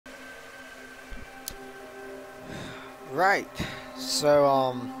Right.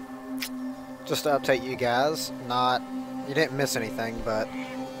 So, just to update you guys, you didn't miss anything, but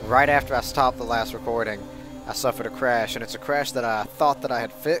right after I stopped the last recording, I suffered a crash, and it's a crash that I thought that I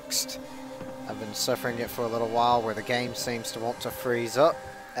had fixed. I've been suffering it for a little while, where the game seems to want to freeze up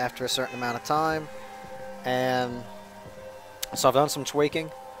after a certain amount of time, and so I've done some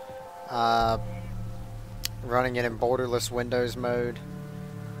tweaking, running it in borderless Windows mode,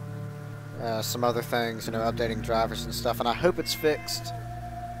 some other things, updating drivers and stuff, and I hope it's fixed.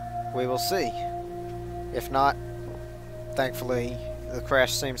 We will see. If not, thankfully, the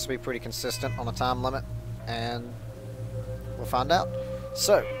crash seems to be pretty consistent on a time limit, and we'll find out.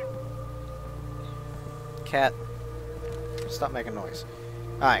 So, cat, stop making noise.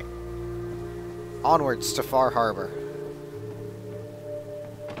 Alright, onwards to Far Harbor.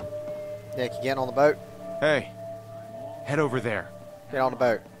 Nick, you getting on the boat? Hey, head over there. Get on the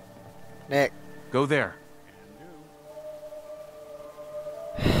boat. Nick. Go there.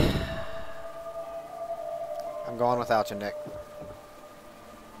 I'm going without you, Nick.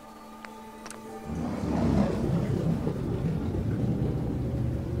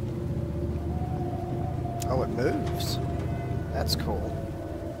 Oh, it moves. That's cool.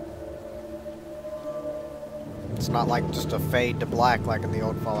 It's not like just a fade to black like in the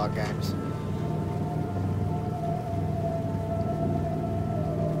old Fallout games.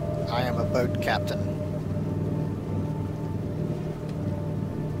 I am a boat captain.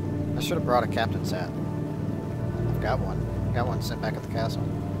 I should have brought a captain's hat. I've got one. Got one sent back at the castle.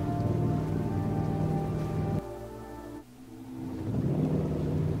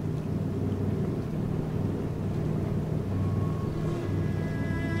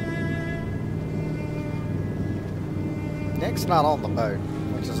 Nick's not on the boat,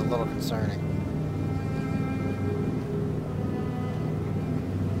 which is a little concerning.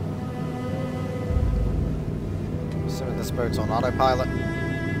 Assuming this boat's on autopilot.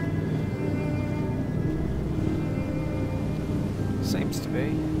 Seems to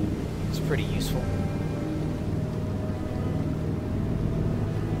be. It's pretty useful.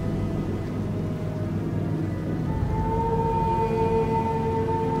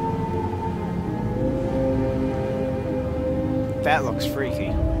 That looks freaky.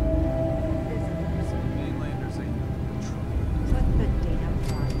 Mainlanders ain't What the damn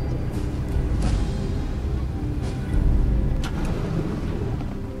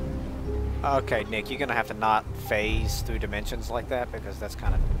fuck? Okay, Nick, you're gonna have to not phase through dimensions like that because that's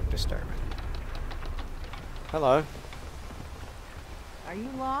kind of disturbing. Hello. Are you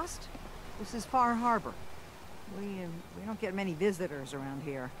lost? This is Far Harbor. We don't get many visitors around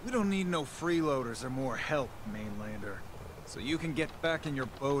here. We don't need no freeloaders or more help, Mainlander. So you can get back in your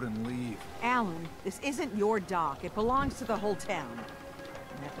boat and leave. Alan, this isn't your dock. It belongs to the whole town.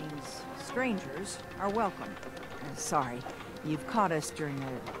 And that means strangers are welcome. Sorry, you've caught us during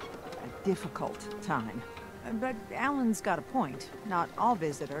a difficult time. But Alan's got a point. Not all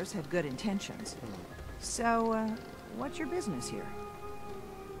visitors have good intentions. So, what's your business here?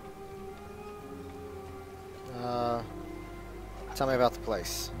 Tell me about the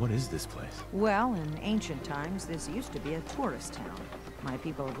place. What is this place? Well, in ancient times, this used to be a tourist town. My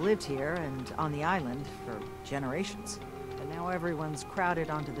people have lived here and on the island for generations. But now everyone's crowded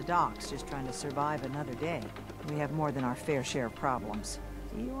onto the docks, just trying to survive another day. We have more than our fair share of problems.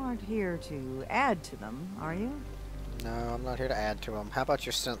 You aren't here to add to them, are you? No, I'm not here to add to them. How about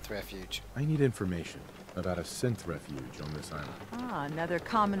your synth refuge? I need information about a synth refuge on this island. Ah, another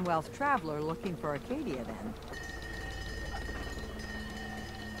Commonwealth traveler looking for Acadia, then.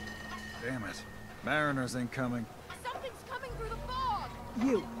 Damn it. Mariners ain't coming. Something's coming through the fog!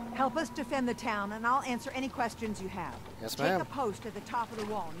 You, help us defend the town, and I'll answer any questions you have. Yes, ma'am. Take a post at the top of the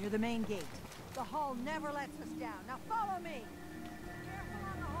wall, near the main gate. The hull never lets us down. Now follow me! Careful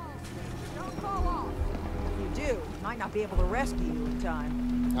on the hull, Steve. Don't fall off. If you do, we might not be able to rescue you in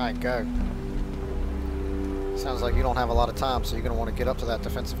time. Alright, go. Sounds like you don't have a lot of time, so you're going to want to get up to that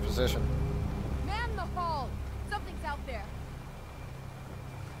defensive position. Man the hull! Something's out there.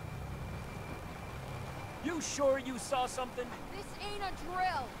 You sure you saw something? This ain't a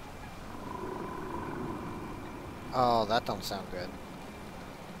drill. Oh, that don't sound good.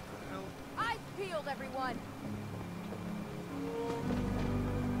 Eyes peeled, everyone.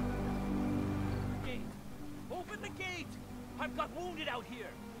 Gate. Open the gate! I've got wounded out here.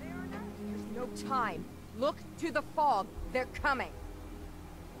 There's no time. Look to the fog. They're coming.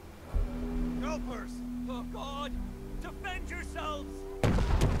 Helpers! Oh God! Defend yourselves!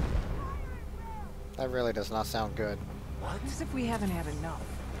 That really does not sound good. As if we haven't had enough.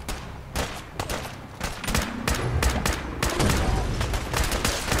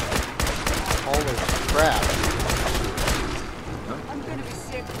 Holy crap.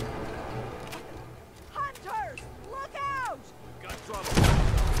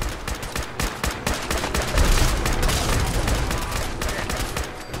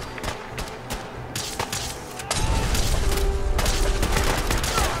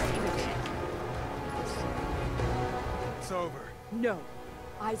 Joe,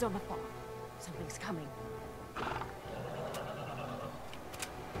 eyes on the fog. Something's coming. That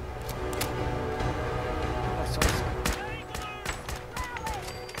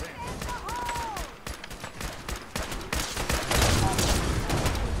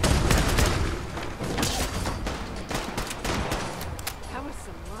was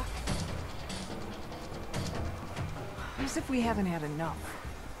some luck. As if we haven't had enough.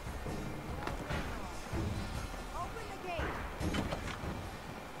 Open the gate.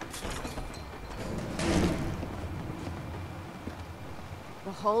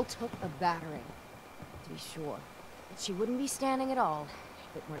 The hull took a battering, to be sure. But she wouldn't be standing at all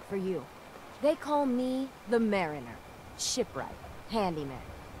if it weren't for you. They call me the Mariner, shipwright, handyman,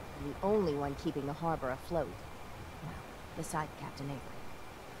 and the only one keeping the harbor afloat. Well, beside Captain Avery.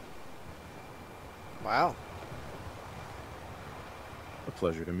 Wow. A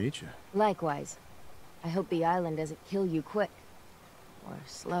pleasure to meet you. Likewise. I hope the island doesn't kill you quick. Or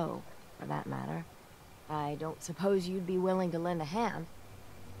slow, for that matter. I don't suppose you'd be willing to lend a hand.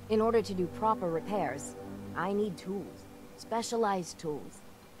 In order to do proper repairs, I need tools. Specialized tools.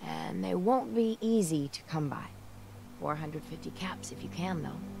 And they won't be easy to come by. 450 caps if you can,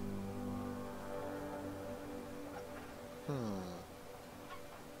 though.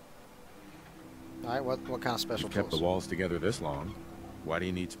 Alright, what kind of special You've kept the tools? walls together this long. Why do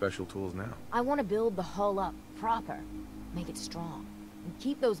you need special tools now? I want to build the hull up, proper. Make it strong. And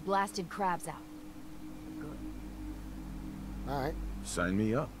keep those blasted crabs out. Good. Alright. Sign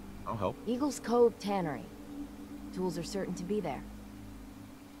me up. I'll help. Eagles Cove Tannery. Tools are certain to be there.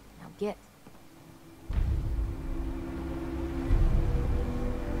 Now get.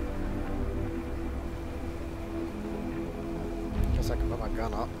 Guess I can put my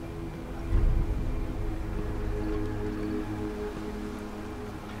gun up.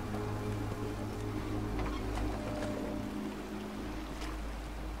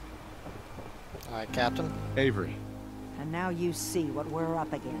 Alright, Captain. Avery. And now you see what we're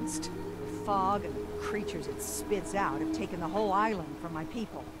up against. The fog and the creatures it spits out have taken the whole island from my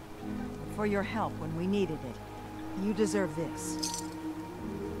people. For your help when we needed it. You deserve this.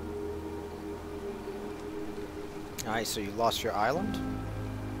 Alright, so you lost your island?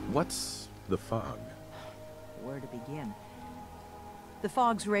 What's the fog? Where to begin? The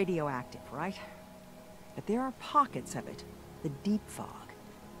fog's radioactive, right? But there are pockets of it, the deep fog,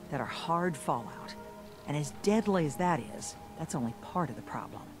 that are hard fallout. And as deadly as that is, that's only part of the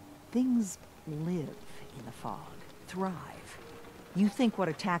problem. Things live in the fog, thrive. You think what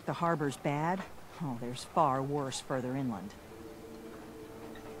attacked the harbor's bad? Oh, there's far worse further inland.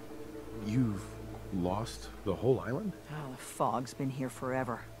 You've lost the whole island? Oh, the fog's been here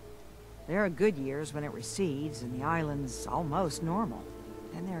forever. There are good years when it recedes and the island's almost normal.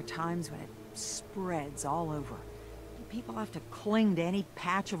 Then there are times when it spreads all over. People have to cling to any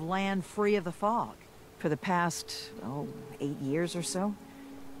patch of land free of the fog. For the past, 8 years or so,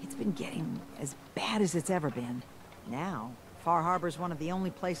 it's been getting as bad as it's ever been. Now, Far Harbor's one of the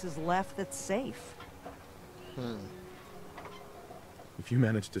only places left that's safe. If you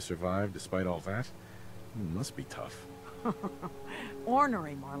managed to survive despite all that, it must be tough.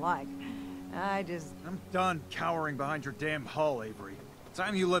 Ornery, more like. I'm done cowering behind your damn hull, Avery.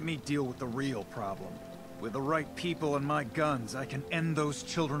 Time you let me deal with the real problem. With the right people and my guns, I can end those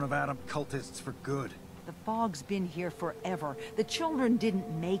Children of Adam cultists for good. The fog's been here forever. The children didn't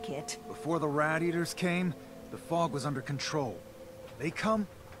make it. Before the Rat Eaters came, the fog was under control. They come,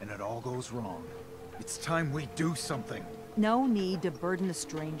 and it all goes wrong. It's time we do something. No need to burden a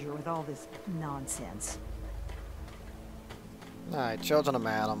stranger with all this nonsense. Alright, Children of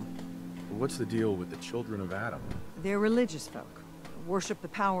Adam. What's the deal with the Children of Adam? They're religious folk. Worship the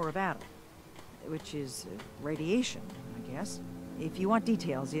power of Adam. Which is radiation, I guess. If you want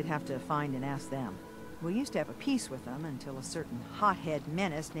details, you'd have to find and ask them. We used to have a peace with them until a certain hothead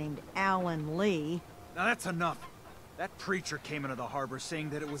menace named Alan Lee. Now that's enough. That preacher came into the harbor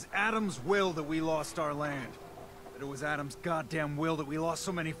saying that it was Adam's will that we lost our land. That it was Adam's goddamn will that we lost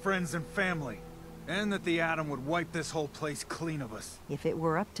so many friends and family. And that the Atom would wipe this whole place clean of us. If it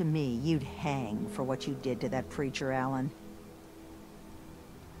were up to me, you'd hang for what you did to that preacher, Alan.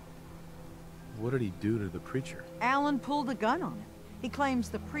 What did he do to the preacher? Alan pulled a gun on him. He claims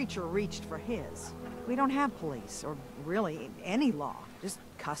the preacher reached for his. We don't have police, or really any law. Just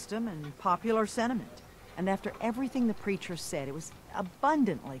custom and popular sentiment. And after everything the preacher said, it was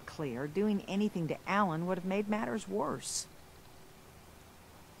abundantly clear doing anything to Alan would have made matters worse.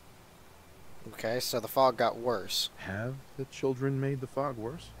 Okay, so the fog got worse. Have the children made the fog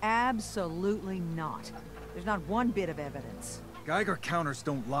worse? Absolutely not. There's not one bit of evidence. Geiger counters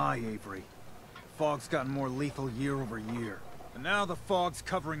don't lie, Avery. The fog's gotten more lethal year over year. And now the fog's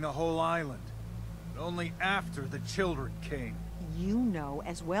covering the whole island. But only after the children came. You know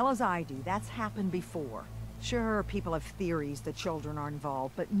as well as I do that's happened before. Sure, people have theories the children are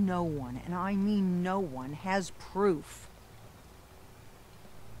involved, but no one, and I mean no one, has proof.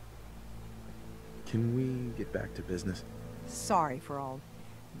 Can we get back to business? Sorry for all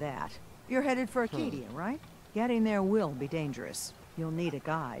that. You're headed for Acadia, right? Getting there will be dangerous. You'll need a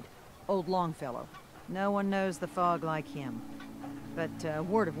guide. Old Longfellow. No one knows the fog like him. But,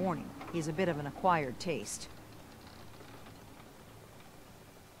 word of warning, he's a bit of an acquired taste.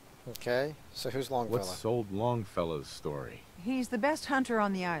 Okay, so who's Longfellow? What's old Longfellow's story? He's the best hunter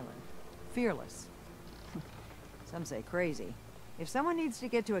on the island. Fearless. Some say crazy. If someone needs to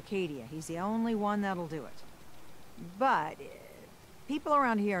get to Acadia, he's the only one that'll do it. But, people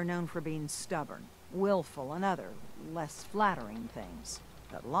around here are known for being stubborn, willful, and other, less flattering things.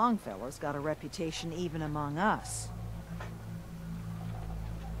 But Longfellow's got a reputation even among us.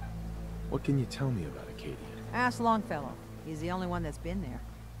 What can you tell me about Acadia? Ask Longfellow. He's the only one that's been there.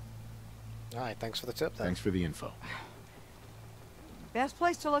 Alright, thanks for the tip then. Thanks for the info. Best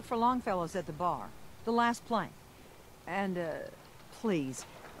place to look for Longfellow's at the bar. The last plank. And, please,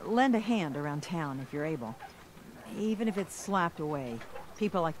 lend a hand around town if you're able. Even if it's slapped away.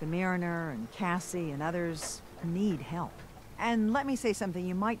 People like the Mariner and Cassie and others need help. And let me say something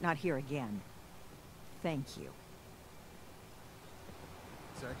you might not hear again. Thank you.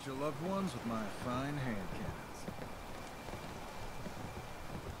 Protect your loved ones with my fine hand cannons.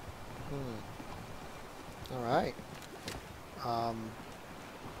 Alright.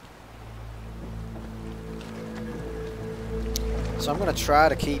 So I'm gonna try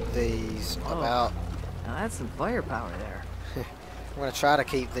to keep these about... Now that's some firepower there. I'm gonna try to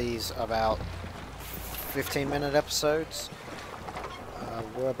keep these about 15-minute episodes.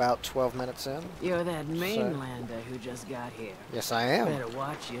 We're about 12 minutes in. You're that mainlander who just got here. Yes, I am. Better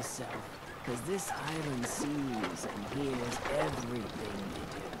watch yourself, because this island sees and hears everything you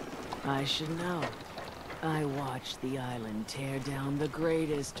do. I should know. I watched the island tear down the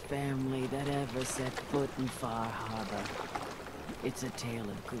greatest family that ever set foot in Far Harbor. It's a tale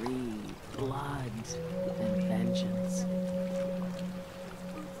of greed, blood, and vengeance.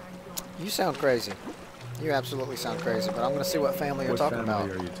 You sound crazy. You absolutely sound crazy, but I'm gonna see what family you're talking about.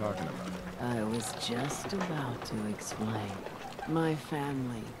 What family are you talking about? I was just about to explain. My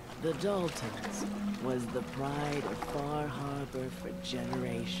family, the Daltons, was the pride of Far Harbor for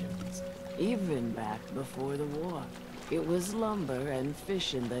generations, even back before the war. It was lumber and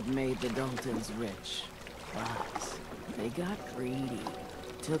fishing that made the Daltons rich. But they got greedy,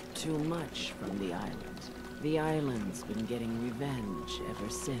 took too much from the island. The island's been getting revenge ever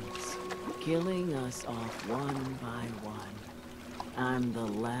since, killing us off one by one. I'm the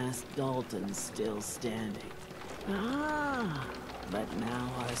last Dalton still standing. Ah, but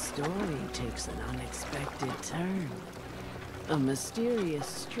now our story takes an unexpected turn. A mysterious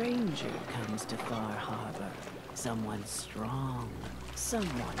stranger comes to Far Harbor. Someone strong,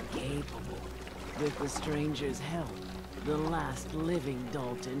 someone capable. With the stranger's help, the last living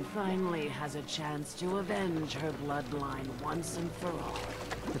Dalton finally has a chance to avenge her bloodline once and for all.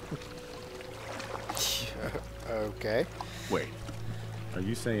 Okay. Wait, are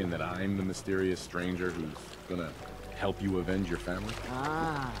you saying that I'm the mysterious stranger who's gonna help you avenge your family?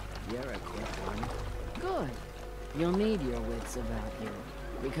 Ah, you're a quick one. Good. You'll need your wits about you,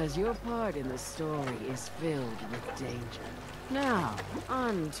 because your part in the story is filled with danger. Now,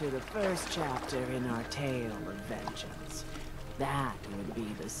 on to the first chapter in our tale of vengeance. That would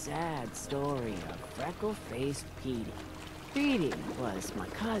be the sad story of freckle-faced Petey. Petey was my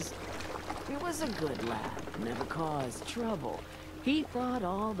cousin. He was a good lad, never caused trouble. He thought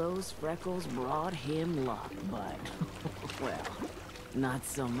all those freckles brought him luck, but, well, not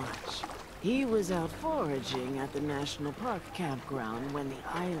so much. He was out foraging at the National Park campground when the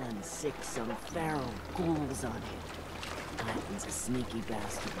island sicked some feral ghouls on him. Clanton's a sneaky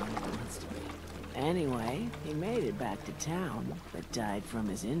bastard when he wants to be. Anyway, he made it back to town, but died from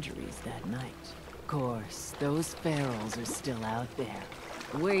his injuries that night. Of course, those ferals are still out there,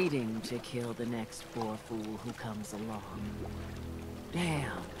 waiting to kill the next poor fool who comes along.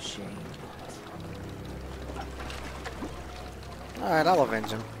 Damn shame. Alright, I'll avenge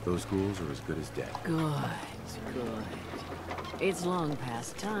him. Those ghouls are as good as dead. Good, good. It's long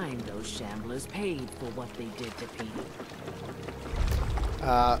past time those shamblers paid for what they did to Petey.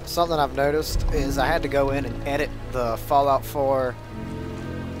 Something I've noticed is I had to go in and edit the Fallout 4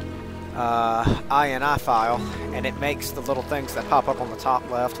 INI file, and it makes the little things that pop up on the top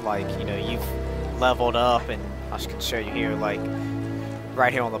left, like, you know, you've leveled up, and I can show you here, like,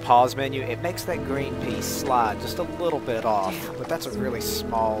 right here on the pause menu, it makes that green piece slide just a little bit off, but that's a really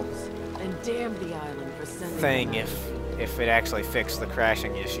small And damn the island for sending thing them. if it actually fixed the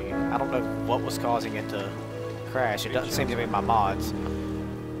crashing issue. I don't know what was causing it to crash. It doesn't seem to be my mods.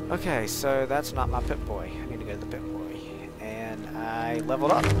 Okay, so that's not my Pip-Boy. I need to go to the Pip-Boy. And I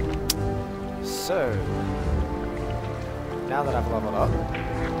leveled up. So, now that I've leveled up,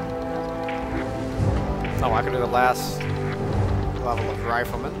 oh, I can do the last level of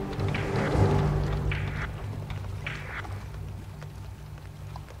Rifleman.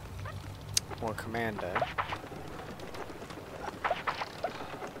 Or Commando.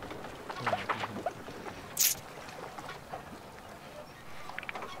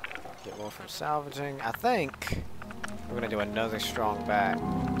 Get more from salvaging. I think we're gonna do another strong back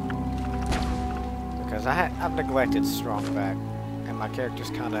because I've neglected strong back, and my character's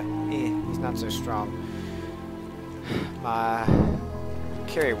kind of he's not so strong. My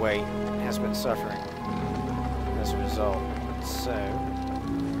carry weight has been suffering as a result. So,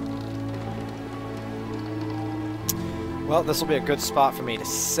 well, this will be a good spot for me to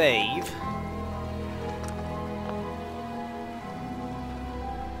save.